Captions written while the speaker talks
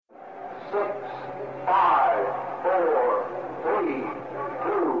6, 5, 4, 3,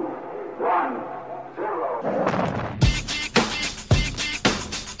 2, 1, 0.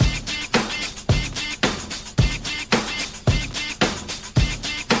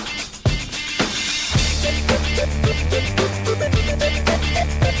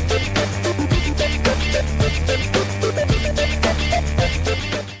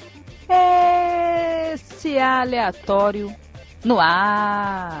 Esse aleatório no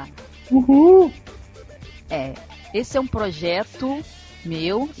ar. Uhul! Esse é um projeto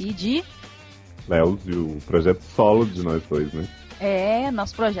meu e de Léo, e o projeto solo de nós dois, né?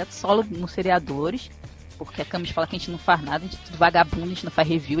 nosso projeto solo nos seriadores. Porque a Camis fala que a gente não faz nada, a gente é tudo vagabundo, a gente não faz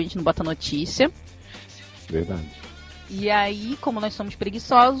review, a gente não bota notícia. Verdade. E aí, como nós somos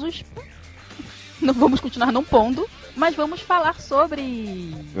preguiçosos, não vamos continuar não pondo, mas vamos falar sobre...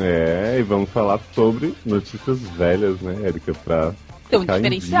 E vamos falar sobre notícias velhas, né, Érica? Pra ter um ficar em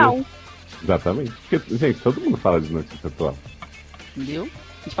diferencial. dia. Exatamente. Porque, gente, todo mundo fala de notícia atual. Entendeu?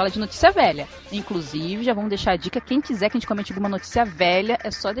 A gente fala de notícia velha. Inclusive, já vamos deixar a dica, quem quiser que a gente comente alguma notícia velha, é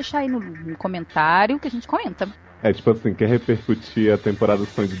só deixar aí no comentário que a gente comenta. Tipo assim, quer repercutir a temporada do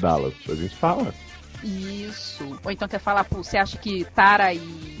Sonho de Dallas? A gente fala. Isso. Ou então quer falar, pô, você acha que Tara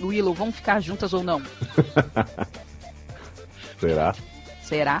e Willow vão ficar juntas ou não? Será?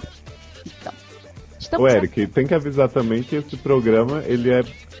 Será? Então. Ô, Eric, tem que avisar também que esse programa, ele é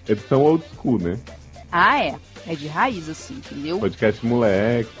edição old school, né? Ah, é. É de raiz, assim, entendeu? Podcast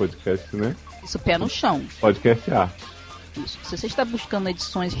moleque, podcast, né? Isso, pé no chão. Podcast arte. Isso. Se você está buscando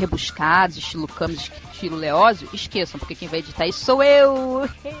edições rebuscadas, estilo Camis, estilo Leózio, esqueçam, porque quem vai editar isso sou eu.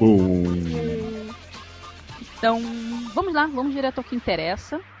 Então, vamos lá, vamos direto ao que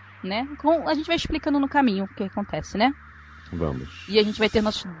interessa, né? A gente vai explicando no caminho o que acontece, né? Vamos. E a gente vai ter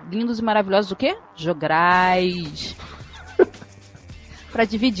nossos lindos e maravilhosos o quê? Jograis. Pra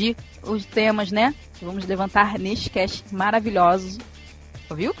dividir os temas, né? Que vamos levantar neste cast maravilhoso.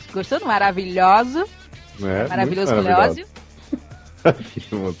 Ouviu? Gostou do maravilhoso? Maravilhoso com Leózio?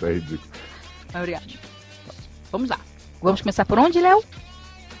 Que monta ridículo. Obrigado. Vamos lá. Vamos começar por onde, Léo?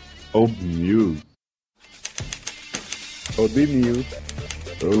 Old News. Old News.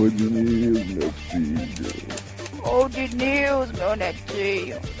 Old News, meu filho. Old News, meu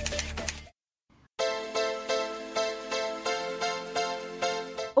netinho.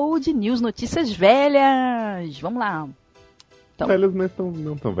 Old News, notícias velhas. Vamos lá. Então, velhas, mas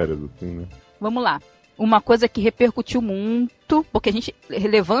não tão velhas assim, né? Vamos lá. Uma coisa que repercutiu muito, porque a gente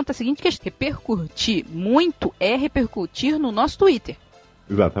levanta a seguinte questão: repercutir muito é repercutir no nosso Twitter.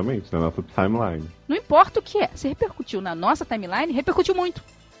 Exatamente, na nossa timeline. Não importa o que é. Se repercutiu na nossa timeline, repercutiu muito.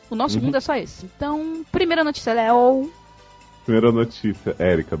 O nosso mundo é só esse. Então, primeira notícia, Léo. Primeira notícia,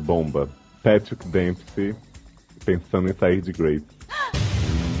 Érica, bomba. Patrick Dempsey pensando em sair de Grace.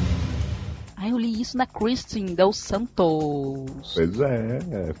 Eu li isso na Kristen Del Santos. Pois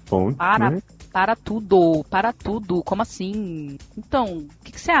é fonte, né? Para tudo. Como assim? Então, o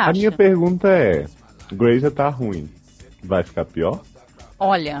que você acha? A minha pergunta é, Grace já tá ruim. Vai ficar pior?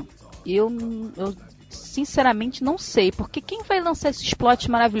 Olha, eu sinceramente não sei, porque quem vai lançar esses plots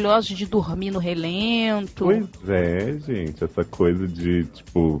maravilhosos de dormir no relento? Pois é, gente, essa coisa de,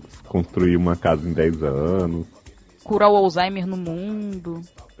 tipo, construir uma casa em 10 anos. Curar o Alzheimer no mundo.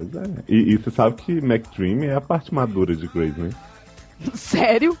 Pois é. E você sabe que McDream é a parte madura de Grace, né?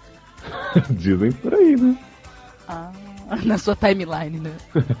 Sério? Dizem por aí, né? Na sua timeline, né?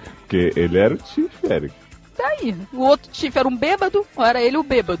 Porque ele era o Chief, Eric. Tá aí. O outro Chief era um bêbado, ou era ele o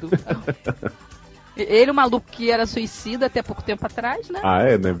bêbado? Ele, o maluco que era suicida até pouco tempo atrás, né?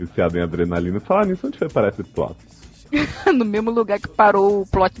 Né? Viciado em adrenalina. Falar nisso, onde foi parar esse plot? No mesmo lugar que parou o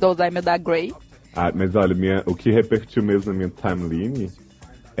plot do Alzheimer da Grey. Mas olha, o que repercutiu mesmo na minha timeline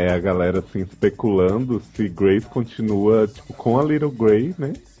é a galera, assim, especulando se Grace continua, tipo, com a Little Grey,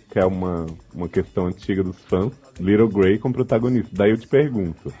 né? Que é uma questão antiga dos fãs. Little Grey como protagonista. Daí eu te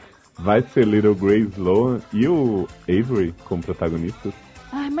pergunto, vai ser Little Grey, Sloan e o Avery como protagonistas?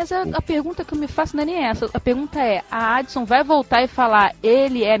 Mas a pergunta que eu me faço não é nem essa. A pergunta é, a Addison vai voltar e falar,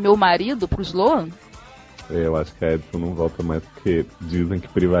 ele é meu marido pro Sloan? Eu acho que a Addison não volta mais porque dizem que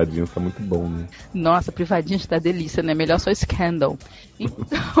Privadinho tá muito bom, né? Nossa, Privadinho está delícia, né? Melhor só Scandal.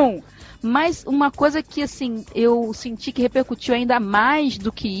 Então, mas uma coisa que, assim, eu senti que repercutiu ainda mais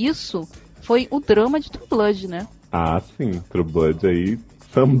do que isso foi o drama de True Blood, né? Sim. True Blood aí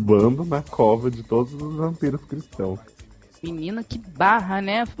sambando na cova de todos os vampiros cristãos. Menina, que barra,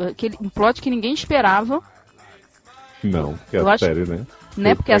 né? Um plot que ninguém esperava. Não, que é a série, né?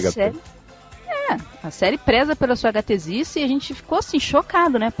 Né? Porque a série... a série preza pela sua HTzice e a gente ficou assim,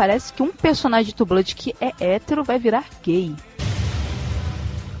 chocado, né? Parece que um personagem de True Blood que é hétero vai virar gay.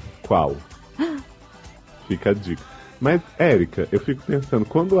 Qual? Fica a dica. Mas, Érica, eu fico pensando,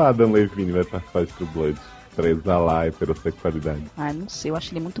 quando o Adam Levine vai participar de True Blood? Pra exalar a heterossexualidade. Ah, não sei, eu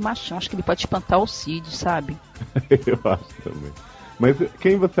acho ele muito machão. Acho que ele pode espantar o Cid, sabe? Eu acho também. Mas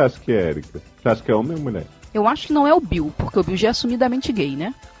quem você acha que é, Érica? Você acha que é homem ou mulher? Eu acho que não é o Bill, porque o Bill já é assumidamente gay,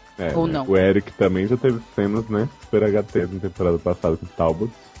 né? Ou né? não? O Eric também já teve cenas, né? Super HT na temporada passada com o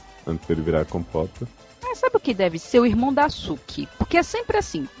Talbot, antes dele virar compota. Mas sabe o que deve ser? O irmão da Suki. Porque é sempre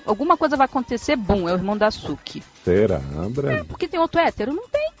assim. Alguma coisa vai acontecer, bum, é o irmão da Suki. Será, André? Porque tem outro hétero? Não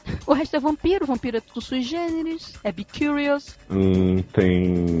tem. O resto é vampiro. Vampiro é tudo sui generis. É be curious.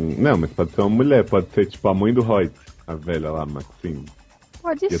 Tem... Não, mas pode ser uma mulher. Pode ser tipo a mãe do Roy, a velha lá, Maxine.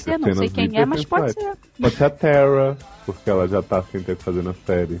 Pode Ia ser, ter não sei cenas quem é, mas pode ser. Pode ser a Tara, porque ela já tá sem ter que fazer na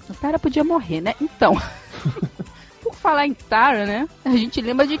série. A Tara podia morrer, né? Então... Por falar em Tara, né? A gente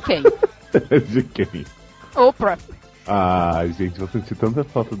lembra de quem? De quem? Oprah. Ah, gente, eu senti tanta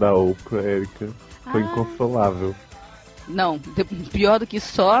falta da Oprah, Erika. Foi inconsolável. Não, pior do que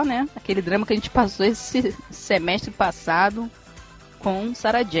só, né? Aquele drama que a gente passou esse semestre passado com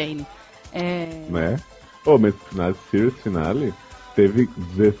Sarah Jane. Né? Mas na series finale teve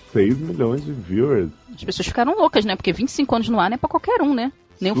 16 milhões de viewers. As pessoas ficaram loucas, né? Porque 25 anos no ar não é pra qualquer um, né?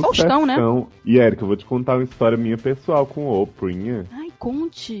 Nem o Faustão, né? E, Erika, eu vou te contar uma história minha pessoal com Oprah. Ai,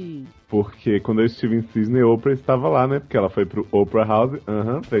 conte. Porque quando eu estive em Sydney, Oprah estava lá, né? Porque ela foi pro Oprah House.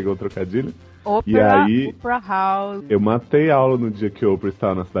 Pegou o trocadilho. E aí, Oprah House. Eu matei aula no dia que Oprah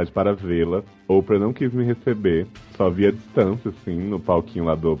estava na cidade para vê-la. Oprah não quis me receber. Só via a distância, assim, no palquinho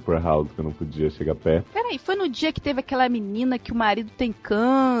lá do Oprah House, que eu não podia chegar perto. Peraí, foi no dia que teve aquela menina que o marido tem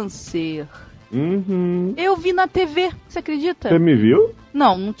câncer. Eu vi na TV, você acredita? Você me viu?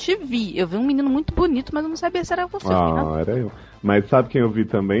 Não te vi. Eu vi um menino muito bonito, mas eu não sabia se era você. Era eu. Mas sabe quem eu vi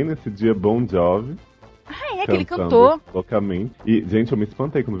também nesse dia? Bon Jovi. Ah, que ele cantou. Loucamente. E, gente, eu me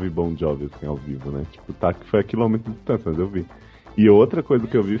espantei quando vi Bon Jovi, assim, ao vivo, né? Tipo, tá que foi a quilômetros de distância, mas eu vi. E outra coisa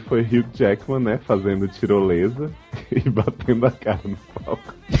que eu vi foi Hugh Jackman, né? Fazendo tirolesa e batendo a cara no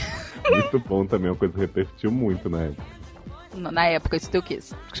palco. Muito bom também, uma coisa que repercutiu muito na época. Na época, isso tem o quê?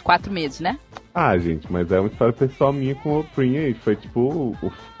 4 meses, né? Ah, gente, mas é uma história pessoal minha com o Oprah e foi tipo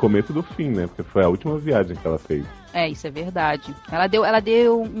o começo do fim, né? Porque foi a última viagem que ela fez. Isso é verdade. Ela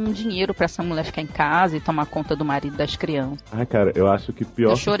deu um dinheiro pra essa mulher ficar em casa e tomar conta do marido das crianças. Ai, cara, eu acho que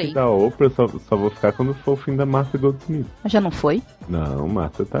pior que o fim da Oprah, só vou ficar quando for o fim da Martha Goldsmith. Mas já não foi? Não,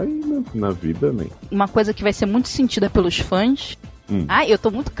 Martha tá aí na vida, né? Uma coisa que vai ser muito sentida pelos fãs. Eu tô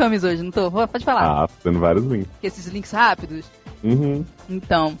muito camis hoje, não tô? Pode falar. Fazendo vários links. Esses links rápidos?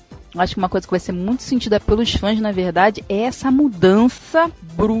 Então, acho que uma coisa que vai ser muito sentida pelos fãs, na verdade, é essa mudança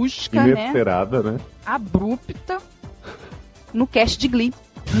brusca, inesperada, né? Abrupta no cast de Glee.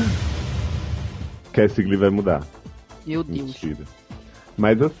 Cast de Glee vai mudar. Meu Deus. Mentira.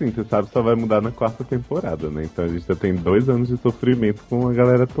 Mas assim, você sabe, só vai mudar na 4ª temporada, né? Então a gente já tem 2 anos de sofrimento com a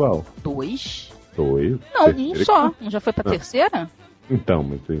galera atual. 2? 2? Não, um só. Não já foi pra terceira? Então,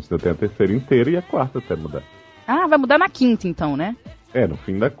 mas a gente já tem a 3ª inteira e a 4ª até mudar. Vai mudar na 5ª então, né? No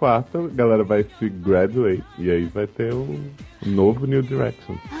fim da 4ª, a galera vai se graduate e aí vai ter o novo New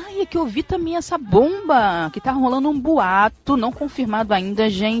Direction. E que eu vi também essa bomba, que tá rolando um boato, não confirmado ainda,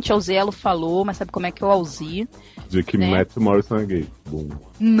 gente. Alzelo falou, mas sabe como é que é o Alzi? De que Matt Morrison é gay. Boom.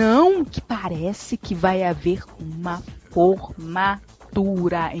 Não, que parece que vai haver uma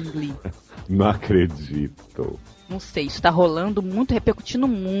formatura em Glee. Não acredito. Não sei, isso tá rolando muito, repercutindo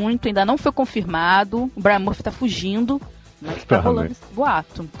muito, ainda não foi confirmado. O Brian Murphy tá fugindo, mas tá rolando, né? Esse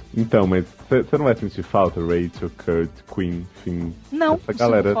boato. Então, mas você não vai sentir falta? Rachel, Kurt, Queen, Finn? Não, essa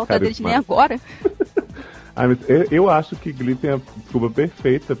galera não falta deles nem agora. Mas eu acho que Glee tem a desculpa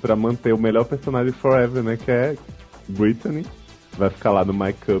perfeita pra manter o melhor personagem forever, né? Que é Brittany. Vai ficar lá no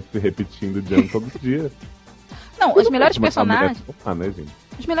My Cup repetindo o Jam todos os dias. Não, os melhores personagens... né, gente?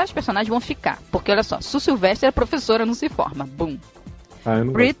 Os melhores personagens vão ficar. Porque, olha só, Sue Sylvester é professora, não se forma. Bum.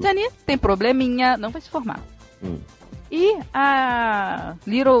 Brittany tem probleminha, não vai se formar. E a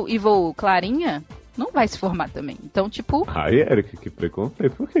Little Evil Clarinha não vai se formar também. Então, tipo... Erika, que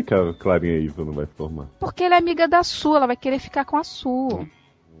preconceito. Por que a Clarinha Evil não vai se formar? Porque ela é amiga da Sue, ela vai querer ficar com a Sue.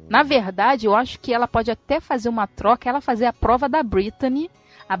 Na verdade, eu acho que ela pode até fazer uma troca, ela fazer a prova da Brittany,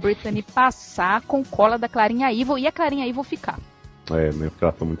 a Brittany passar com cola da Clarinha Evil e a Clarinha Evil ficar. Né? Porque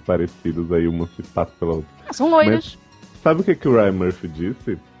elas são muito parecidas, aí uma se passa pela outra. São loiras. Mas, sabe o que o Ryan Murphy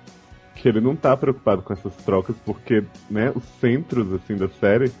disse? Que ele não tá preocupado com essas trocas, porque, né, os centros, assim, da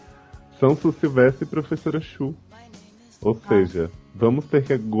série são Sue Sylvester e Professora Shu. Ou seja, vamos ter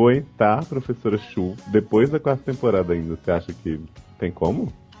que aguentar a Professora Shu depois da 4ª temporada ainda. Você acha que tem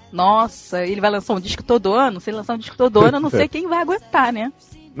como? Nossa, ele vai lançar um disco todo ano? Se ele lançar um disco todo ano, eu não sei quem vai aguentar, né?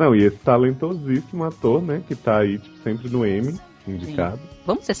 Não, e esse talentosíssimo ator, né, que tá aí, tipo, sempre no Emmy, indicado. Sim.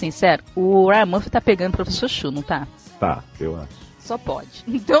 Vamos ser sinceros, o Ryan Murphy tá pegando o Professor Chu, não tá? Tá, eu acho. Só pode.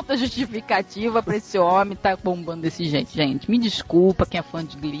 Então tá justificativa pra esse homem tá bombando desse jeito. Gente, me desculpa quem é fã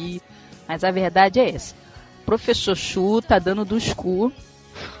de Glee, mas a verdade é essa. Professor Chu tá dando dos cu,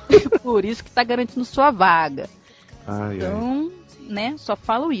 por isso que tá garantindo sua vaga. Então, né, só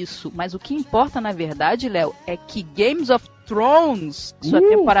falo isso. Mas o que importa, na verdade, Léo, é que Games of Thrones, sua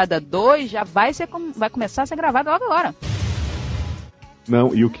temporada 2, já vai começar a ser gravada logo agora.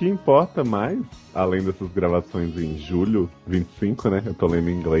 Não, e o que importa mais, além dessas gravações em julho 25, né? Eu tô lendo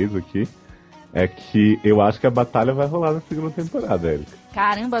em inglês aqui. É que eu acho que a batalha vai rolar na segunda temporada, Érica.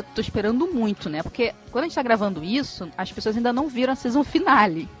 Caramba, tô esperando muito, né? Porque quando a gente tá gravando isso, as pessoas ainda não viram a season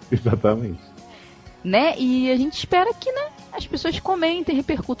finale. Exatamente. Né? E a gente espera que, né, as pessoas comentem,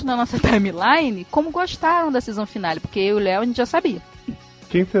 repercutam na nossa timeline como gostaram da season finale. Porque eu e o Léo, a gente já sabia.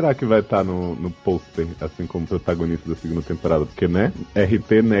 Quem será que vai estar no pôster, assim como protagonista da segunda temporada? Porque, né,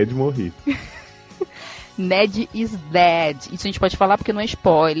 RT Ned morri. Ned is dead. Isso a gente pode falar porque não é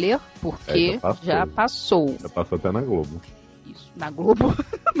spoiler, porque já passou. Já passou até na Globo. Isso, na Globo.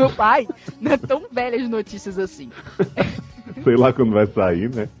 Meu pai não é tão velho as notícias assim. Sei lá quando vai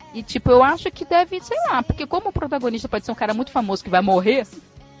sair, né? E tipo, eu acho que deve, sei lá, porque como o protagonista pode ser um cara muito famoso que vai morrer,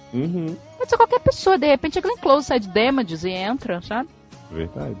 pode ser qualquer pessoa, de repente a Glenn Close sai de Damages e entra, sabe?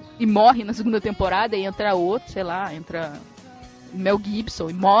 Verdade. E morre na segunda temporada e entra outro, sei lá, entra Mel Gibson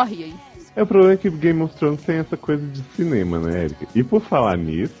e morre aí. O problema é que Game of Thrones tem essa coisa de cinema, né, Erika? E por falar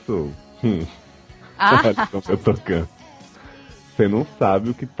nisso... Olha como eu tocando. Você não sabe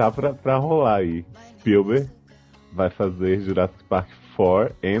o que tá pra rolar aí. Spielberg vai fazer Jurassic Park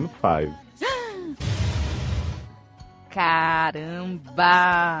 4 and 5.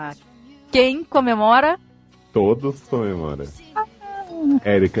 Caramba! Quem comemora? Todos comemoram.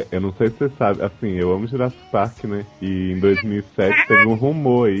 Érica, eu não sei se você sabe, assim, eu amo Jurassic Park, né? E em 2007 teve um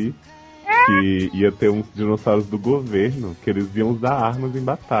rumor aí que ia ter uns dinossauros do governo, que eles iam usar armas em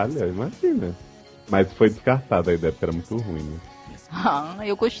batalha, imagina. Mas foi descartada a ideia, porque era muito ruim, né? Ah,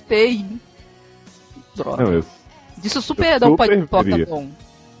 eu gostei. Droga. Não, Disso super dá um pipoca bom.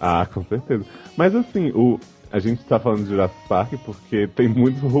 Ah, com certeza. Mas assim, a gente tá falando de Jurassic Park porque tem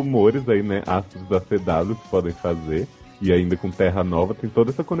muitos rumores aí, né? Astros da CW que podem fazer. E ainda com Terra Nova tem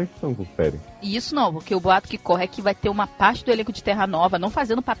toda essa conexão com a série. E isso não, porque o boato que corre é que vai ter uma parte do elenco de Terra Nova, não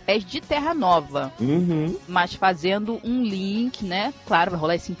fazendo papéis de Terra Nova, mas fazendo um link, né? Claro, vai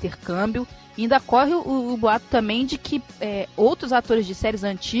rolar esse intercâmbio. E ainda corre o boato também de que outros atores de séries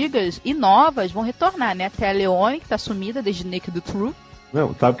antigas e novas vão retornar, né? Até a Leone, que tá sumida desde Naked True.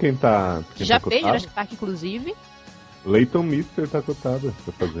 Não, sabe quem tá... já fez Jurassic Park, inclusive. Leighton Mister tá cotada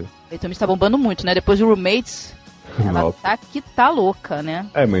pra fazer. Leighton Mister tá bombando muito, né? Depois de Roommates... Ela tá que tá louca, né?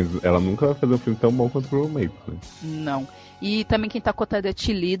 Mas ela nunca vai fazer um filme tão bom quanto o Roommates, né? Não. E também quem tá cotado é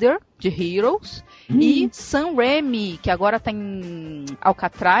T-Leader, de Heroes. E Sam Raimi, que agora tá em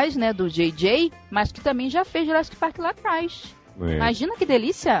Alcatraz, né, do JJ, mas que também já fez Jurassic Park lá atrás. Imagina que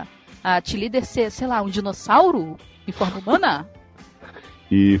delícia a T-Leader ser, sei lá, um dinossauro em forma humana.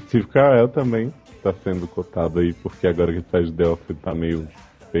 E Steve Carell também tá sendo cotado aí, porque agora que ele faz The Office tá meio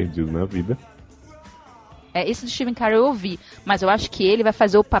perdido na vida. Esse do Steven Carell eu vi, mas eu acho que ele vai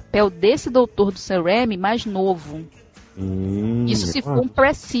fazer o papel desse doutor do Sam Raimi mais novo. Isso se for um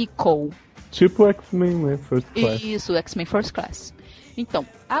pre-sequel. Tipo X-Men, né? First Class. Isso, X-Men First Class. Então,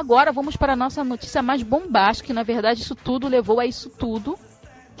 agora vamos para a nossa notícia mais bombástica, que na verdade isso tudo levou a isso tudo,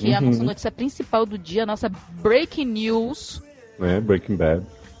 que é a nossa notícia principal do dia, a nossa Breaking News. Breaking Bad.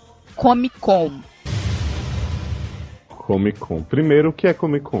 Comic Con. Comic Con. Primeiro, o que é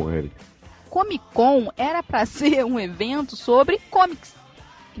Comic Con, Eric? Comic Con era para ser um evento sobre comics,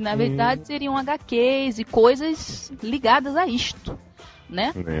 que na verdade seriam HQs e coisas ligadas a isto,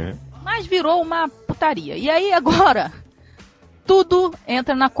 né? Mas virou uma putaria. E aí agora, tudo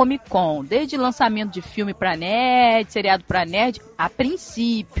entra na Comic Con, desde lançamento de filme pra nerd, seriado pra nerd, a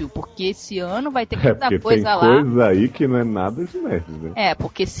princípio, porque esse ano vai ter que dar coisa lá. Tem coisa aí que não é nada de nerd, né?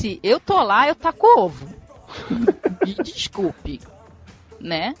 Porque se eu tô lá, eu taco ovo. Me desculpe,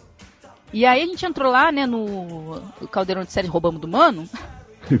 né? E aí a gente entrou lá, né, no Caldeirão de Séries Roubamos do Mano.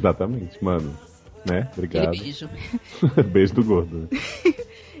 Exatamente, Mano. Né? Obrigado. Aquele beijo. Beijo do gordo.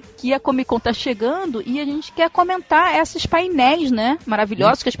 Que a Comic Con tá chegando e a gente quer comentar esses painéis, né,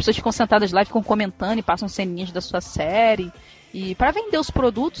 maravilhosos, que as pessoas ficam sentadas lá e ficam comentando e passam ceninhas da sua série. E para vender os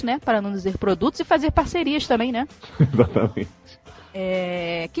produtos, né, para não dizer produtos, e fazer parcerias também, né? Exatamente.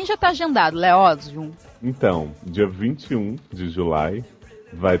 Quem já tá agendado, Leózio? Então, dia 21 de julho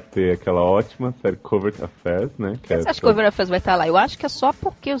Vai ter aquela ótima série Covert Affairs, né? Que Você acha que o Covert Affairs vai estar lá? Eu acho que é só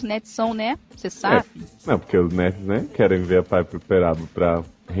porque os nerds são, né? Você sabe? Não, porque os nerds, né, querem ver a Piper Perabo pra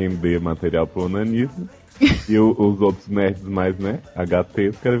render material pro onanismo. E os outros nerds mais, né,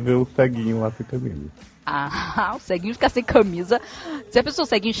 HTs, querem ver o ceguinho lá sem camisa. Ah, o ceguinho fica sem camisa. Se a pessoa, o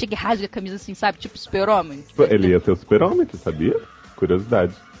ceguinho, chega e rasga a camisa assim, sabe? Tipo super-homem. Ele ia ser o super-homem, você sabia?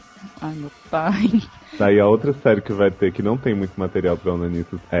 Curiosidade. Ai, meu pai. Daí a outra série que vai ter, que não tem muito material pra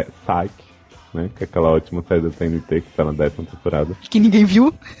onanistas, é Psyche, né? Que é aquela ótima série da TNT que tá na 10ª temporada. Que ninguém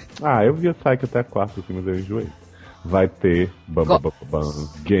viu. Ah, eu vi a Psyche até a 4ª, assim, mas eu enjoei. Vai ter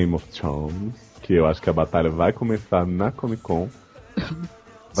Game of Thrones, que eu acho que a batalha vai começar na Comic Con.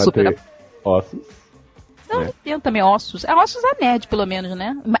 Vai ter Ossos. Não, tem também Ossos. É Ossos é nerd, pelo menos,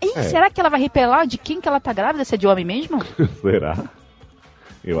 né? Mas será que ela vai revelar de quem que ela tá grávida? Se é de homem mesmo? Será?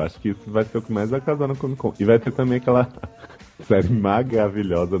 Eu acho que isso vai ser o que mais vai casar na Comic Con. E vai ter também aquela série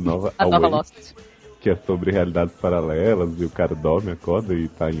maravilhosa nova, a nova Lost, que é sobre realidades paralelas, e o cara dorme, acorda e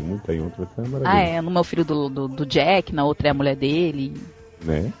tá em uma, tá em outra, vai ser maravilhoso. Ah, é, no meu filho do Jack, na outra é a mulher dele.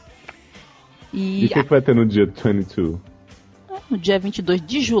 Né? E o que vai ter no dia 22? No dia 22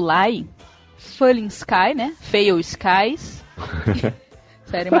 de julho, Falling Sky, né? Fail Skies.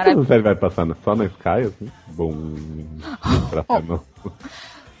 Série maravilhosa. Essa série vai passar só na Sky, assim? Bom,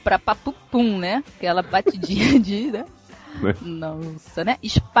 pra Papupum, né? Aquela batidinha de, né? Nossa, né?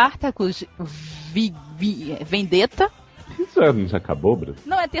 Spartacus Vendetta. Isso já acabou, Brasil?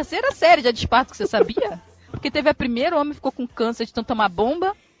 Não, é a terceira série já de Spartacus, você sabia? Porque teve a primeira, o homem ficou com câncer de tanto tomar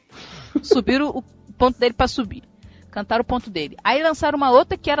bomba, subiram o ponto dele pra subir. Cantaram o ponto dele. Aí lançaram uma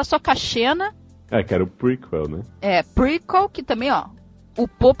outra que era só Caxena. Que era o prequel, né? É, prequel, que também, ó, o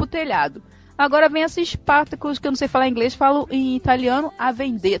Popo Telhado. Agora vem essa Spartacus, que eu não sei falar inglês, falo em italiano, a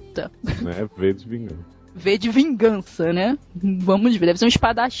Vendetta. Né? V de vingança. V de vingança, né? Vamos ver, deve ser um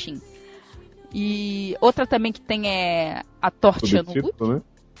espadachim. E outra também que tem é a Tortia no Subtítulo,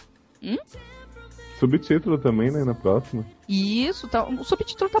 né? Subtítulo também, né, na próxima. Isso, tá, o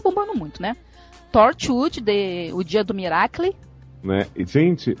subtítulo tá bombando muito, né? Torchwood, o Dia do Miracle. Né? E,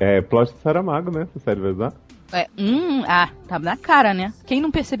 gente, plot de Saramago, né? Essa série vai usar? Tá na cara, né? Quem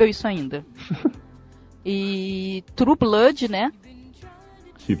não percebeu isso ainda? E True Blood, né?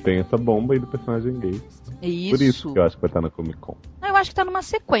 Que tem essa bomba aí do personagem gay. Isso. Por isso que eu acho que vai estar na Comic Con. Eu acho que tá numa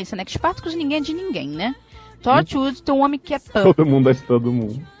sequência, né? Que Spartacus ninguém é de ninguém, né? Torchwood tem um homem que é todo mundo é de todo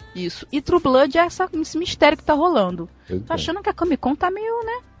mundo. Isso. E True Blood é esse mistério que tá rolando. Pois Tô achando que a Comic Con tá meio,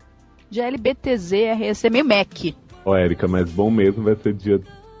 né? De LBTZ, RC, meio Mac. Ó, Érica, mas bom mesmo vai ser dia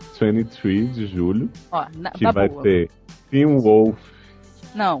 23 de julho. Ó, que vai ter Teen Wolf.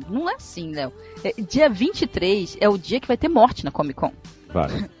 Não é assim, Léo. Dia 23 é o dia que vai ter morte na Comic Con.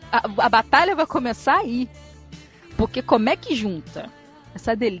 Vai. A batalha vai começar aí. Porque como é que junta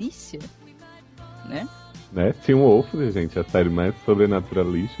essa delícia, né? Teen Wolf, gente, a série mais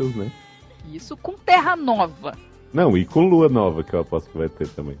sobrenaturalicious, né? Isso com Terra Nova. Não, e com Lua Nova, que eu aposto que vai ter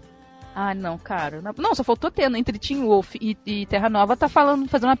também. Ah, não, cara. Não, só faltou ter, né? Entre Teen Wolf e Terra Nova tá fazendo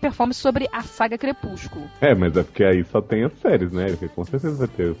uma performance sobre a saga Crepúsculo. Mas é porque aí só tem as séries, né? Porque com certeza vai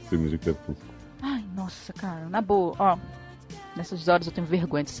ter os filmes de Crepúsculo. Ai, nossa, cara. Na boa, ó. Nessas horas eu tenho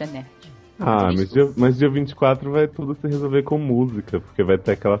vergonha de ser nerd. Mas dia 24 vai tudo se resolver com música, porque vai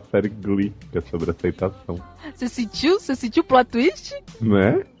ter aquela série Glee, que é sobre aceitação. Você sentiu o plot twist?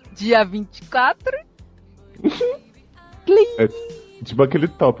 Né? Dia 24. Glee. Tipo aquele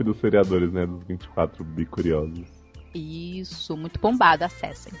top dos seriadores, né? Dos 24 bicuriosos. Isso, muito bombado,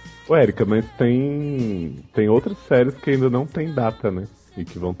 acessem. Ô, Érica, mas tem outras séries que ainda não tem data, né? E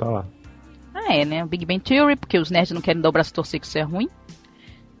que vão estar lá. Né? Big Bang Theory, porque os nerds não querem dar o braço torcer que isso é ruim.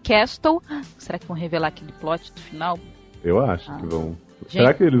 Castle. Será que vão revelar aquele plot do final? Eu acho que vão. Gente.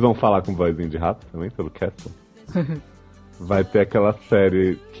 Será que eles vão falar com vozinha de rato também, pelo Castle? Vai ter aquela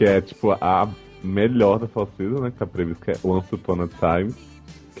série que é, tipo, a melhor da Fall Season, né? Que tá previsto, que é Once Upon a Time.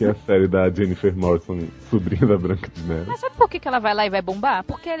 Que é a série da Jennifer Morrison, sobrinha da Branca de Neve. Mas sabe por que ela vai lá e vai bombar?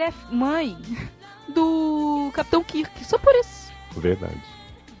 Porque ela é mãe do Capitão Kirk. Só por isso. Verdade.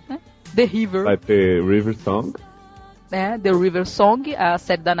 The River. Vai ter River Song. The River Song, a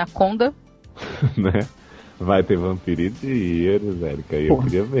série da Anaconda. Né? Vai ter Vampire Diaries, Érica. E eu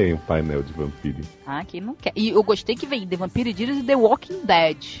queria ver um painel de Vampire. Quem não quer? E eu gostei que vem The Vampire Diaries e The Walking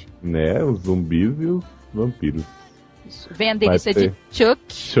Dead. Né? Os zumbis e os vampiros. Isso. Vem a delícia de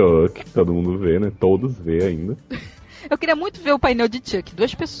Chuck. Chuck, todo mundo vê, né? Todos vê ainda. Eu queria muito ver o painel de Chuck.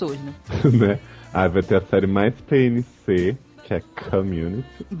 2 pessoas, né? Né? Aí vai ter a série mais PNC, que é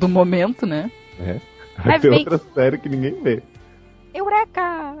Community. Do momento, né? Vai ter outra série que ninguém vê.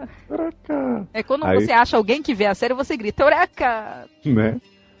 Eureka! Caraca! É quando Aí- você acha alguém que vê a série, você grita, Eureka! Né?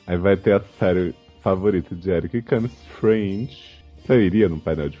 Aí vai ter a série favorita de Eric Canos, Fringe. Você iria no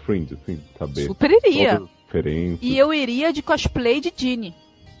painel de Fringe, assim? Saber Super iria. todas as diferenças? E eu iria de cosplay de Ginny.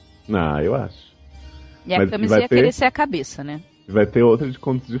 Não, eu acho. E a Mas Camis vai ia ter- querer ser a cabeça, né? Vai ter outra de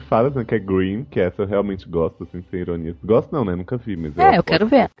contos de fadas, né? Que é Green, que essa eu realmente gosto, assim, sem ironia. Gosto não, né? Nunca vi, mas É, eu aposto quero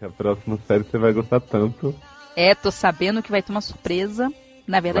ver. que a próxima série você vai gostar tanto. Tô sabendo que vai ter uma surpresa.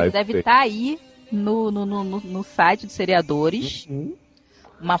 Na verdade, Vai deve ter. estar aí no site dos seriadores.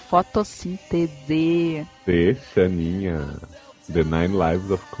 Uma fotossíntese. Deixa, Aninha. The Nine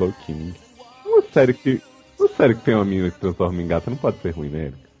Lives of Chloe King. Uma série que tem uma menina que se transforma em gata não pode ser ruim, né,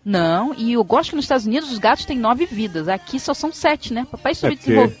 Erika? Não, e eu gosto que nos Estados Unidos os gatos têm 9 vidas. Aqui só são 7, né? Papai porque-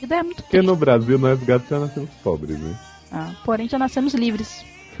 subdesenvolvido é muito Porque triste. no Brasil nós gatos já nascemos pobres, né? Porém, já nascemos livres.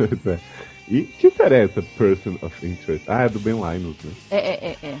 Pois é. E que série é essa Person of Interest? Ah, é do Ben Linus, né?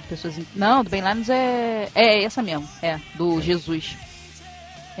 Pessoas... Não, do Ben Linus é essa mesmo. É, do Jesus.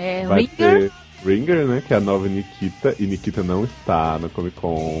 Vai Ringer. ter Ringer, né? Que é a nova Nikita. E Nikita não está na Comic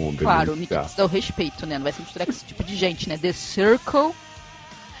Con. Claro, o denunciar. Nikita dá o respeito, né? Não vai se misturar com esse tipo de gente, né? The Circle.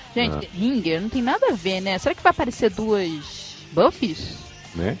 Gente, Ringer não tem nada a ver, né? Será que vai aparecer duas Buffys?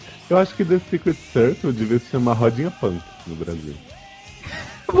 Né? Eu acho que The Secret Circle devia se chamar Rodinha Punk no Brasil.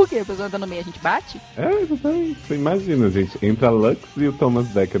 Por quê? A pessoa anda no meio e a gente bate? É, exatamente. Você imagina, gente. Entra a Lux e o Thomas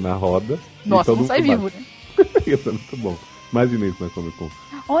Becker na roda. e Nossa, todo não mundo sai bate. vivo, né? Isso é muito bom. Imagina isso na Comic Con.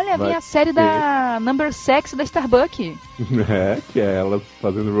 Olha, Vai vem a série da Number Sex da Starbucks. É, que é elas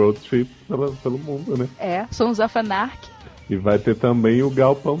fazendo road trip pelo mundo, né? Sons of Anarchy. E vai ter também o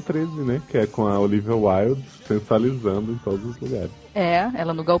Galpão 13, né? Que é com a Olivia Wilde sensualizando em todos os lugares.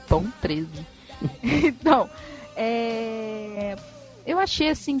 Ela no Galpão 13. Então, eu achei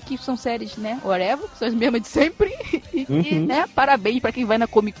assim que são séries, né? Whatever, que são as mesmas de sempre. E que, né? Parabéns pra quem vai na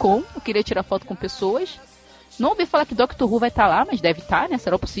Comic Con. Eu queria tirar foto com pessoas. Não ouvi falar que Doctor Who vai estar lá, mas deve estar, né?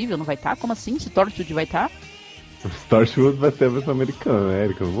 Será possível? Não vai estar? Como assim? Se Torchwood vai estar? Torchwood vai ser a versão americana, né,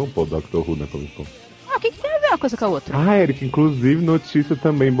 Erika? Não vamos pôr Doctor Who na Comic Con. O que tem a ver uma coisa com a outra? Ah, Erika, inclusive notícia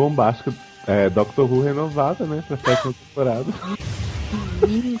também bombástica. Doctor Who renovada, né? Pra sétima temporada.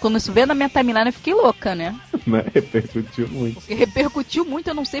 Quando isso veio na minha timeline eu fiquei louca, né? Né? Repercutiu muito. Porque repercutiu muito,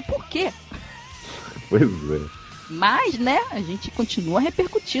 eu não sei porquê. Pois é. Mas, né, a gente continua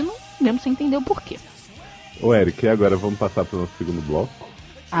repercutindo, mesmo sem entender o porquê. Ô, Eric, e agora vamos passar pro nosso segundo bloco?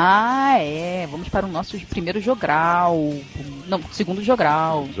 Vamos para o nosso primeiro jogral. Não, segundo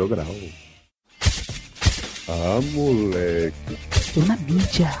jogral. Jogral. Ah, moleque. Tô na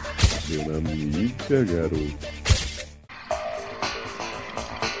mídia. Deu na mídia, garoto.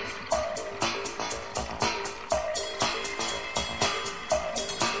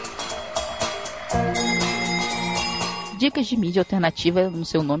 Dicas de mídia alternativa, no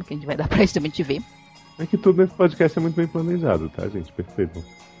seu nome, que a gente vai dar pra isso também te ver. É que tudo nesse podcast é muito bem planejado, tá, gente? Percebam.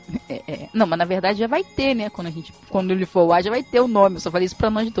 Não, mas na verdade já vai ter, né? Quando ele for lá, já vai ter o nome. Eu só falei isso pra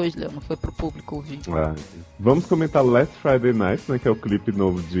nós dois, Léo. Não foi pro público ouvir. Vamos comentar Last Friday Night, né? Que é o clipe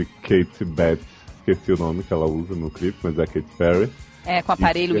novo de Katy Betts. Esqueci o nome que ela usa no clipe, mas é a Katy Perry. Com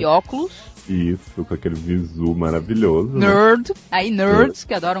aparelho e óculos. Isso, com aquele visu maravilhoso. Nerd. Né? Aí nerds,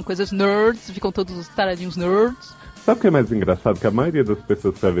 que adoram coisas nerds. Ficam todos os taradinhos nerds. Sabe o que é mais engraçado? Que a maioria das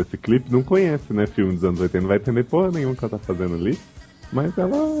pessoas que vai ver esse clipe não conhece, né? Filme dos anos 80, não vai entender porra nenhuma que ela tá fazendo ali. Mas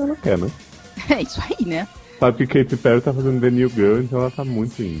ela quer, né? É isso aí, né? Sabe que Katy Perry tá fazendo The New Girl, então ela tá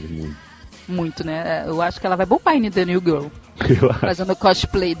muito indie, muito. Muito, né? Eu acho que ela vai bombar em The New Girl. Fazendo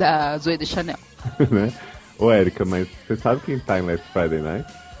cosplay da Zoe de Chanel. Né? Ô, Erika, mas você sabe quem tá em Last Friday Night?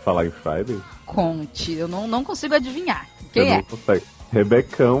 Falar em Friday? Conte, eu não consigo adivinhar. Quem Você não consegue.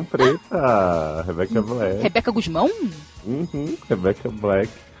 Rebecão preta. Rebecca Black. Rebeca Guzmão? Rebecca Black.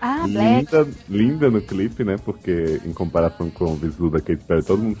 Black. Linda no clipe, né? Porque em comparação com o visual da Katy Perry,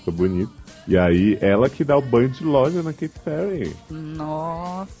 todo mundo fica bonito. E aí, ela que dá o banho de loja na Katy Perry.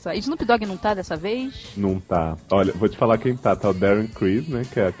 Nossa. E Snoop Dogg não tá dessa vez? Não tá. Olha, vou te falar quem tá. Tá o Darren Criss, né?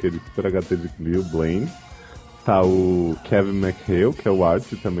 Que é aquele super HT de Glee, o Blaine. Tá o Kevin McHale, que é o Art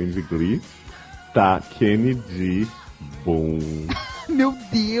também de Glee. Tá Kenny G. Boom. Meu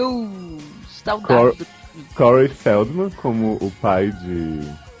Deus! Saudade Corey Feldman como o pai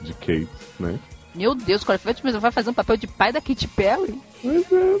de Kate, né? Meu Deus, Corey Feldman vai fazer um papel de pai da Katy Perry?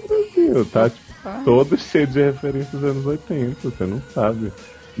 Pois é, Brasil. Tá todo cheio de referências dos anos 80, você não sabe.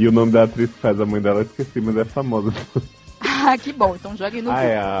 E o nome da atriz que faz a mãe dela eu esqueci, mas é famosa. Que bom, então joguem no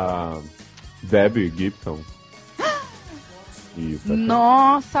é a Debbie Gibson. Isso.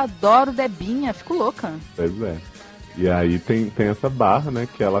 Nossa, adoro Debinha, fico louca. Pois é. E aí tem essa barra, né,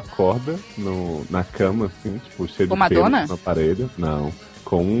 que ela acorda na cama, assim, tipo, cheia de Com Madonna? pelos no aparelho. Não,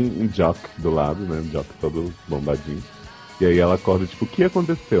 com um jock do lado, né, um jock todo bombadinho. E aí ela acorda, tipo, o que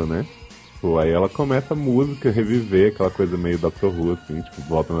aconteceu, né? Tipo, aí ela começa a música, reviver aquela coisa meio Dr. Who, assim, tipo,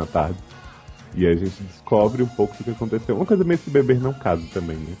 volta na tarde. E aí a gente descobre um pouco do que aconteceu. Uma coisa meio Se Beber Não Case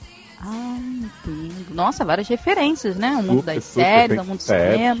também, né? Ah, entendo. Nossa, várias referências, né? Ao mundo Super, das super, séries, tem ao mundo do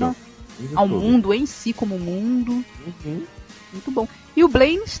Inception, cinema, de ao tudo. mundo em si como mundo. Uhum. Muito bom. E o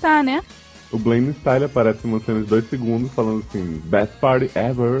Blaine está, né? O Blaine Style aparece em uma cena de 2 segundos falando assim, best party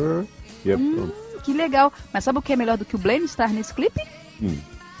ever. E é pronto. Que legal. Mas sabe o que é melhor do que o Blaine estar nesse clipe? Hum.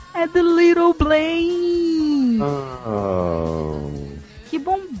 É The Little Blaine! Oh. Que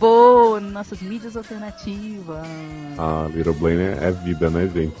bombou nas nossas mídias alternativas. Ah, Little Blaine é vida, né,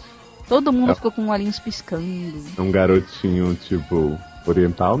 gente? Todo mundo É. ficou com olhinhos piscando. É um garotinho, tipo,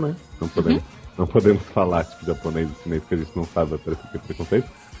 oriental, né? Não podemos falar, tipo, japonês e chinês, que a gente não sabe, parece que é preconceito.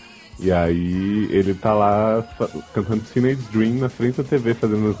 E aí, ele tá lá cantando Teenage Dream na frente da TV,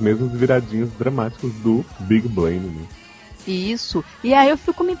 fazendo as mesmas viradinhas dramáticas do Big Blaine, né? Isso. E aí eu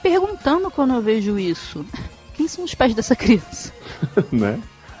fico me perguntando quando eu vejo isso. Quem são os pais dessa criança? Né?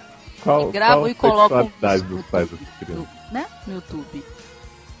 Qual, E gravam qual e colocam a sexualidade no- dos pais dessa criança? Né? No YouTube.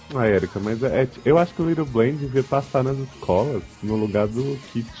 Ah, Erika, mas eu acho que o Little Blaine devia passar nas escolas no lugar do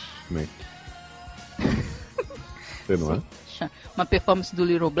Kit Mac. Você não é? Uma performance do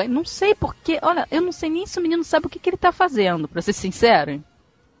Little Blaine. Não sei porque, olha, eu não sei nem se o menino sabe o que ele tá fazendo, pra ser sincero.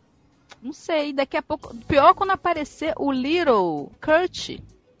 Não sei, daqui a pouco. Pior quando aparecer o Little Kurt.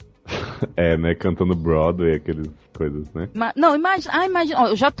 É, né? Cantando Broadway, aquelas coisas, né? Não, imagina, ó,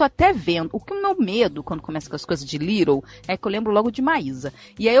 eu já tô até vendo. O que o meu medo quando começa com as coisas de Little é que eu lembro logo de Maísa.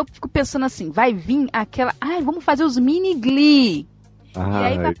 E aí eu fico pensando assim, vai vir aquela. Ai, vamos fazer os mini Glee. Ah,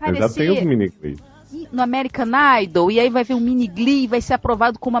 aí vai eu já aparecer- tenho os mini Glee. No American Idol, e aí vai ver um mini Glee, vai ser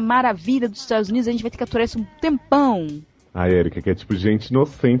aprovado como uma maravilha dos Estados Unidos, a gente vai ter que aturar isso um tempão. Ah, Erika, que é tipo gente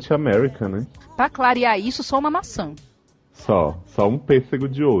inocente América, né? Pra clarear isso, só uma maçã. Só um pêssego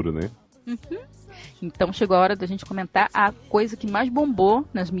de ouro, né? Então chegou a hora da gente comentar a coisa que mais bombou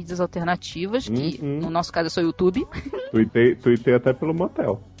nas mídias alternativas, que no nosso caso é só o YouTube. Tuitei até pelo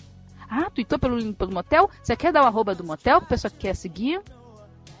motel. Ah, tweetou pelo motel? Você quer dar o arroba do motel pra pessoa que quer seguir?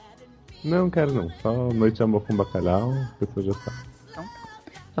 Não, quero não. Só Noite de Amor com Bacalhau, a pessoa já sabe.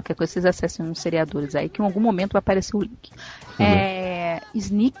 Qualquer coisa vocês acessem uns seriadores aí, que em algum momento vai aparecer o link.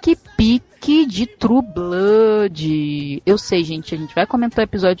 Sneak Peek de True Blood. Eu sei, gente, a gente vai comentar o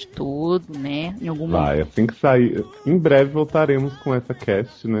episódio todo, né? Em algum momento. Vai, assim que sair. Em breve voltaremos com essa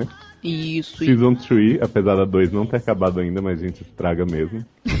cast, né? Isso. Season 3, apesar da 2 não ter acabado ainda, mas a gente estraga mesmo.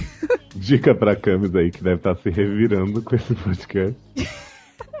 Dica pra Camis aí, que deve estar se revirando com esse podcast.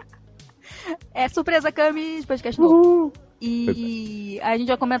 É surpresa, Camis, podcast novo. E a gente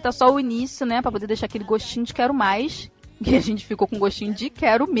vai comentar só o início, né? Pra poder deixar aquele gostinho de quero mais. E a gente ficou com gostinho de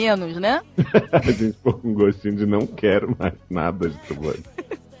quero menos, né? A gente ficou com gostinho de não quero mais nada de True Blood.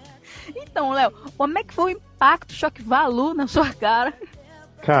 Então, Léo, como é que foi o impacto, choque valor na sua cara?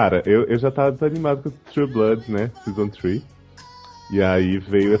 Cara, eu já tava desanimado com esse True Blood, né? Season 3. E aí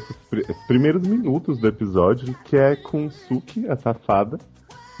veio esses primeiros minutos do episódio, que é com Suki, a safada,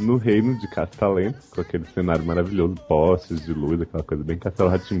 no reino de Caça-Talentos, com aquele cenário maravilhoso, postes de luz, aquela coisa bem Castelo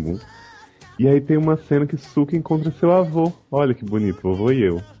Rá-Tim-Bum. E aí tem uma cena que Suki encontra seu avô. Olha que bonito, vovô e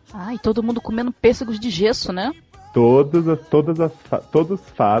eu. Ah, e todo mundo comendo pêssegos de gesso, né? Todas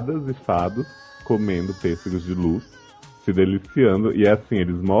fadas e fados comendo pêssegos de luz, se deliciando. E é assim,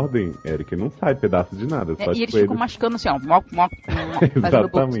 eles mordem, Eric, não sai pedaço de nada. Só, E eles ficam mascando assim, ó, fazendo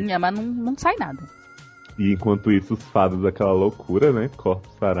Exatamente. boquinha, mas não sai nada. E enquanto isso, os fados, aquela loucura, né?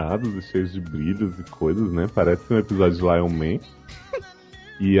 Corpos sarados e cheios de brilhos e coisas, né? Parece um episódio de Lion Man.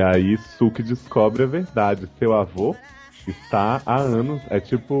 E aí, Suki descobre a verdade. Seu avô está há anos... É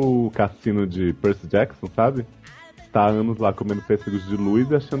tipo o cassino de Percy Jackson, sabe? Está há anos lá comendo pêssegos de luz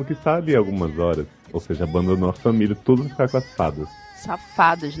e achando que está ali algumas horas. Ou seja, abandonou a família, tudo pra ficar com as fadas.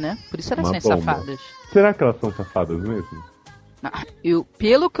 Safadas, né? Por isso elas Uma são bomba. safadas. Será que elas são safadas mesmo?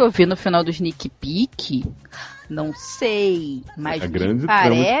 Pelo que eu vi no final do Sneak Peek, não sei, mas A me grande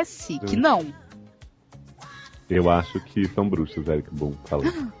parece trama- que não. Eu acho que são bruxas, Eric Boom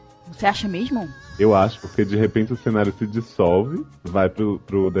falou. Você acha mesmo? Eu acho, porque de repente o cenário se dissolve, vai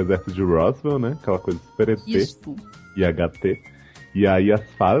pro deserto de Roswell, né? Aquela coisa super ET Isso. e HT. E aí as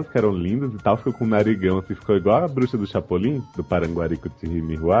fadas, que eram lindas e tal, ficou com um narigão, assim, ficou igual a bruxa do Chapolin, do Paranguari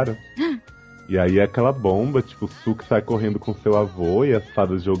Mihuara. E aí é aquela bomba, tipo, o Suki sai correndo com seu avô e as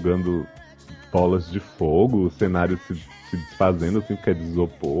fadas jogando bolas de fogo, o cenário se desfazendo, assim, porque é de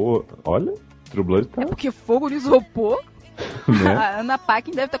isopor. Olha, True Blood tá, É porque fogo no isopor, né? a Ana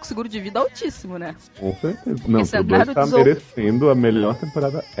Paquin deve estar com seguro de vida altíssimo, né? Com certeza. Não, Esse True Blood cenário tá de merecendo a melhor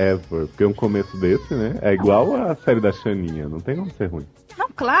temporada ever. Porque um começo desse, né? É igual a série da Xaninha. Não tem como ser ruim. Não,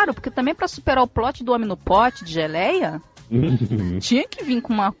 claro, porque também pra superar o plot do Homem no Pote de geleia, tinha que vir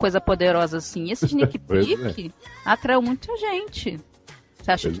com uma coisa poderosa assim. Esse sneak Pois peek atraiu muita gente.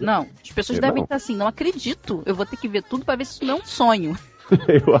 Você acha Pois que é. não? As pessoas Eu devem não. estar assim, não acredito. Eu vou ter que ver tudo pra ver se isso não é um sonho,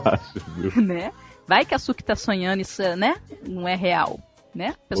 Eu acho, viu? né? Vai que a Suki tá sonhando isso, né? Não é real,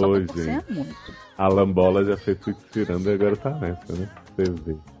 né? O pessoal Oi, tá torcendo muito. A Lambola já fez Suits tirando e agora tá nessa, né? Você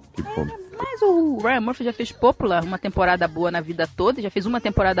vê. Que ponto. Mas o Ryan Murphy já fez Popular, uma temporada boa na vida toda, já fez uma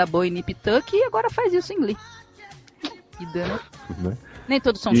temporada boa em Nip Tuck e agora faz isso em Glee. Vida, né? Né? Nem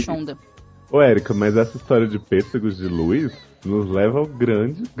todos são E- Shonda. Ô, Érica, mas essa história de pêssegos de luz nos leva ao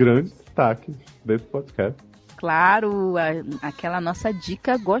grande destaque desse podcast. Claro, aquela nossa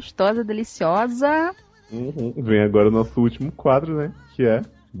dica gostosa, deliciosa. Vem agora o nosso último quadro, né? Que é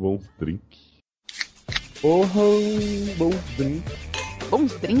Bons Drink. Porra, bons drink,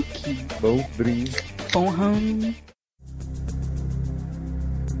 Bons drink. bons drink. Porra.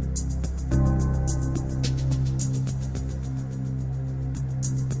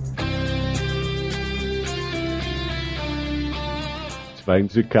 A gente vai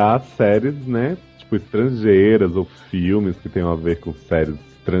indicar séries, né? Tipo, estrangeiras ou filmes que tenham a ver com séries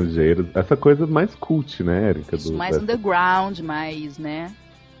estrangeiras. Essa coisa mais cult, né, Érica? Isso mais underground, mais, né?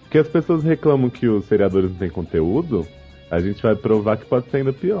 Porque as pessoas reclamam que os seriadores não têm conteúdo, a gente vai provar que pode ser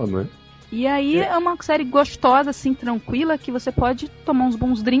ainda pior, né? E aí é uma série gostosa, assim, tranquila, que você pode tomar uns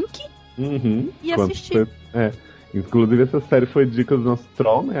bons drinks. E Quando assistir. Inclusive, essa série foi dica do nosso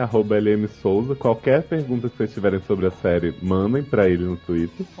troll, né? @LMSouza. Qualquer pergunta que vocês tiverem sobre a série, mandem pra ele no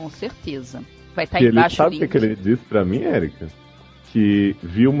Twitter. Com certeza. Vai estar Que ele embaixo o sabe o link. que ele disse pra mim, Érica? Que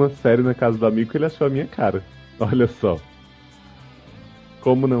viu uma série na casa do amigo que ele achou a minha cara. Olha só.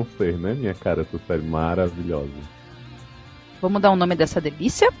 Como não ser, né? Minha cara, essa série maravilhosa. Vamos dar o nome dessa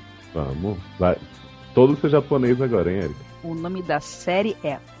delícia? Vamos. Vai. Todo ser japonês agora, hein, Érica? O nome da série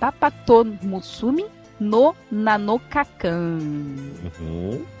é Papato Musumi no Nanokakan.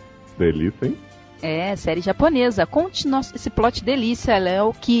 Delícia, hein? É, série japonesa. Conte esse plot delícia,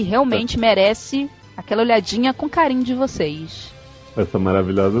 Léo, que realmente merece aquela olhadinha com carinho de vocês. Essa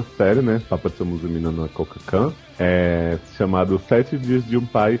maravilhosa série, né? Papato Musumi no Kokakan, é chamado 7 Dias de um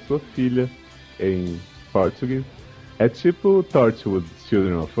Pai e Sua Filha, em português. É tipo Torchwood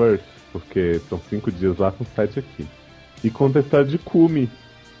Children of Earth, porque são 5 dias lá, são 7 aqui. E conta a história de Kumi,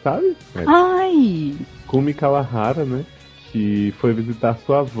 sabe? Ai! Kumi Kawahara, né? Que foi visitar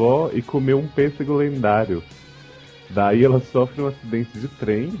sua avó e comeu um pêssego lendário. Daí ela sofre um acidente de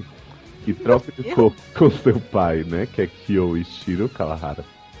trem e troca de corpo com seu pai, né? Que é Kyo Ishiro Kawahara.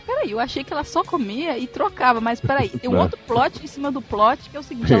 Peraí, eu achei que ela só comia e trocava, mas peraí, tem um Não. outro plot em cima do plot, que é o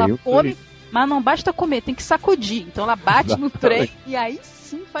seguinte, Tem ela um come, mas não basta comer, tem que sacudir. Então ela bate no Exatamente. trem e aí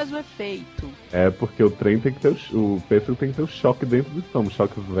sim faz o efeito. É porque o trem tem que ter o pêssego tem que ter o choque dentro do estômago,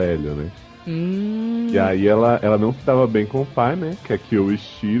 choque velho, né? E aí ela não se dava bem com o pai, né? Que é Kyo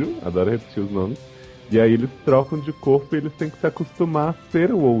Ishiro, adoro repetir os nomes. E aí eles trocam de corpo e eles têm que se acostumar a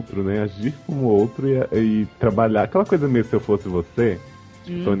ser o outro, né? Agir como o outro e trabalhar. Aquela coisa meio Se Eu Fosse Você,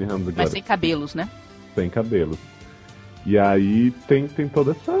 tipo Tony Ramos agora, Mas sem cabelos, né? sem cabelo. E aí tem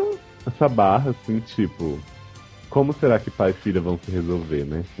toda essa barra, assim, tipo... Como será que pai e filha vão se resolver,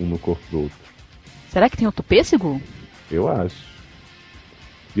 né? Um no corpo do outro. Será que tem outro pêssego? Eu acho.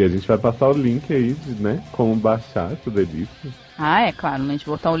 E a gente vai passar o link aí de, né, como baixar essa delícia. Ah, é claro, né? A gente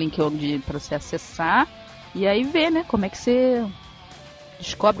vai botar o link pra você acessar e aí ver, né? Como é que você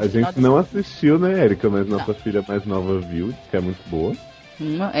descobre A o final gente não assistiu, né, Érica? Mas nossa filha mais nova viu, disse que é muito boa.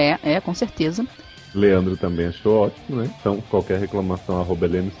 Com certeza. Leandro também achou ótimo, né? Então, qualquer reclamação,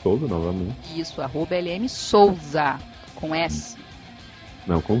 @LMSouza, novamente. Isso, @LM Souza, com S.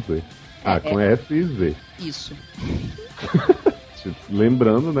 Não, com Z. Com S e Z. Isso.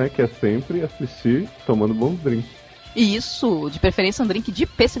 Lembrando, né, que é sempre assistir tomando bons drinks. Isso, de preferência um drink de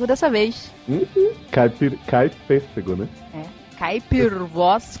pêssego dessa vez. Caipêssego, né? Caipir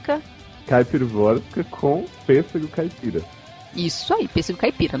vodka. Caipir vodka com pêssego caipira. Isso aí, pêssego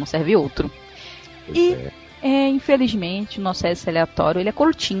caipira, não serve outro. Pois E, é. infelizmente, o nosso S aleatório, ele é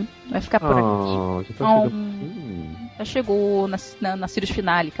curtinho. Vai ficar por aqui. Já tá chegando. Já chegou na Sirius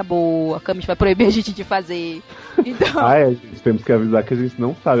Finale, acabou. A Camis vai proibir a gente de fazer. Então, Gente, temos que avisar que a gente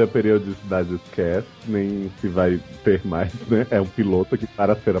não sabe a periodicidade desse cast, nem se vai ter mais, né? É um piloto aqui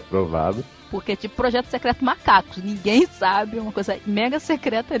para ser aprovado. porque é tipo Projeto Secreto Macacos. Ninguém sabe, é uma coisa mega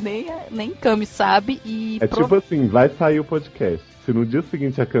secreta, nem Camis sabe. E É tipo assim, vai sair o podcast. se no dia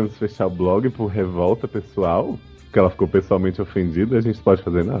seguinte a Camis fechar o blog por revolta pessoal, que ela ficou pessoalmente ofendida, a gente não pode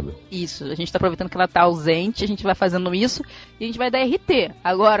fazer nada. Isso, a gente tá aproveitando que ela tá ausente, a gente vai fazendo isso e a gente vai dar RT.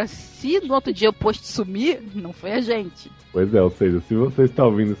 Agora, se no outro dia o post sumir, não foi a gente. Pois é, ou seja, se você está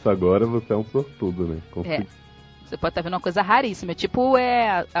ouvindo isso agora, você é um sortudo, né? Você pode estar vendo uma coisa raríssima, tipo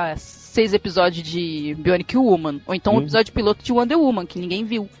 6 episódios de Bionic Woman, ou então um episódio piloto de Wonder Woman, que ninguém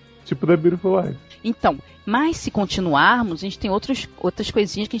viu. Tipo The Beautiful Life. Então, mas se continuarmos, a gente tem outras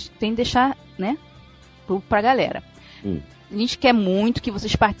coisinhas que a gente tem que deixar, né, pra galera. A gente quer muito que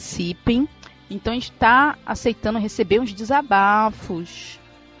vocês participem, então a gente tá aceitando receber uns desabafos.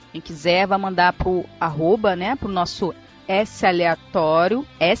 Quem quiser vai mandar pro @, né, pro nosso S aleatório,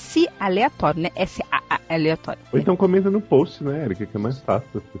 né, aleatório. Ou então comenta no post, né, Erika, que é mais fácil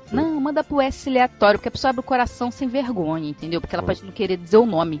das pessoas. Não, manda pro S aleatório, porque a pessoa abre o coração sem vergonha, entendeu? Porque ela pode não querer dizer o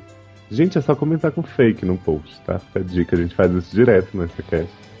nome. Gente, é só comentar com fake no post, tá? Fica a dica, a gente faz isso direto nessa cast.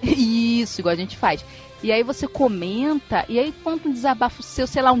 Isso, igual a gente faz. E aí você comenta, e aí conta um desabafo seu,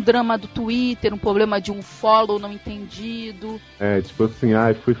 sei lá, um drama do Twitter, um problema de um follow não entendido. Tipo assim,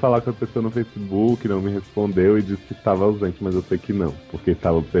 fui falar com a pessoa no Facebook, não me respondeu e disse que estava ausente, mas eu sei que não, porque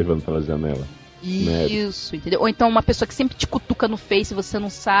estava observando pela janela. Isso, entendeu? Ou então uma pessoa que sempre te cutuca no Face e você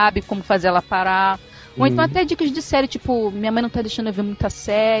não sabe como fazer ela parar. Ou então até dicas de série, tipo, minha mãe não tá deixando eu ver muita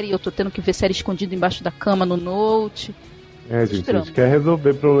série, eu tô tendo que ver série escondida embaixo da cama no Note. Gente, a gente quer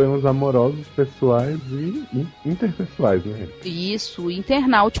resolver problemas amorosos, pessoais e interpessoais, né? Isso,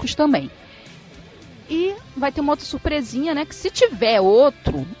 internauticos também. E vai ter uma outra surpresinha, né? Que se tiver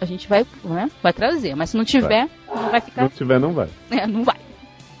outro, a gente vai, né, vai trazer. Mas se não tiver, não vai ficar... Se não tiver, não vai. Não vai.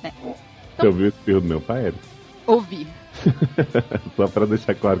 Né? Então, você ouviu o espirro do meu pai, Eric? Ouvi. Só pra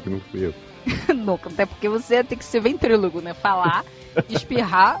deixar claro que não fui eu. Não, até porque você tem que ser ventrílogo, né? Falar e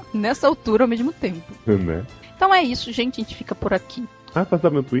espirrar nessa altura ao mesmo tempo. Né? Então é isso, gente. A gente fica por aqui. Passar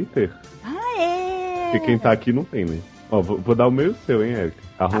meu Twitter? É! Porque quem tá aqui não tem, né? Ó, vou dar o meu e o seu, hein,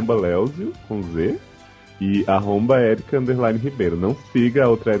 Erika? @Leozio, com Z, e @Erika_Ribeiro. Não siga a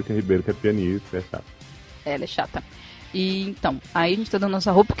outra Erika Ribeiro, que é pianista, é chata. Ela é chata. E então, aí a gente tá dando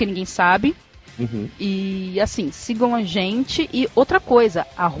nossa roupa porque ninguém sabe. E assim, sigam a gente. E outra coisa,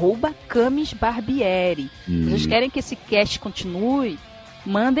 @CamisBarbieri. Se vocês querem que esse cast continue,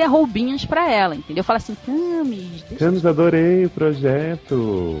 mandem arrobinhas pra ela, entendeu? Fala assim, Camis, adorei o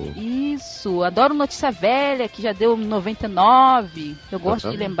projeto. Isso, adoro Notícia Velha, que já deu 99. Eu gosto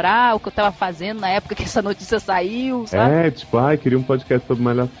de lembrar o que eu tava fazendo na época que essa notícia saiu, sabe? Tipo, queria um podcast sobre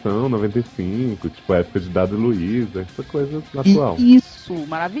Malhação, 95, tipo, a época de Dado e Luísa, essa coisa atual. Isso,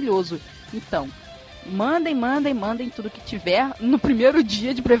 maravilhoso. Então, mandem tudo que tiver no primeiro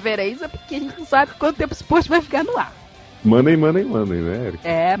dia de preferência, porque a gente não sabe quanto tempo esse post vai ficar no ar. Mandem, né,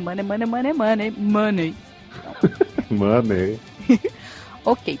 Erika? Money. Money.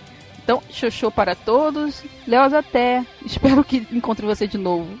 Ok. Então, xoxô para todos. Leos, até. Espero que encontre você de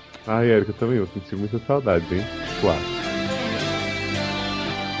novo. Erika, também eu senti muita saudade, hein? Claro.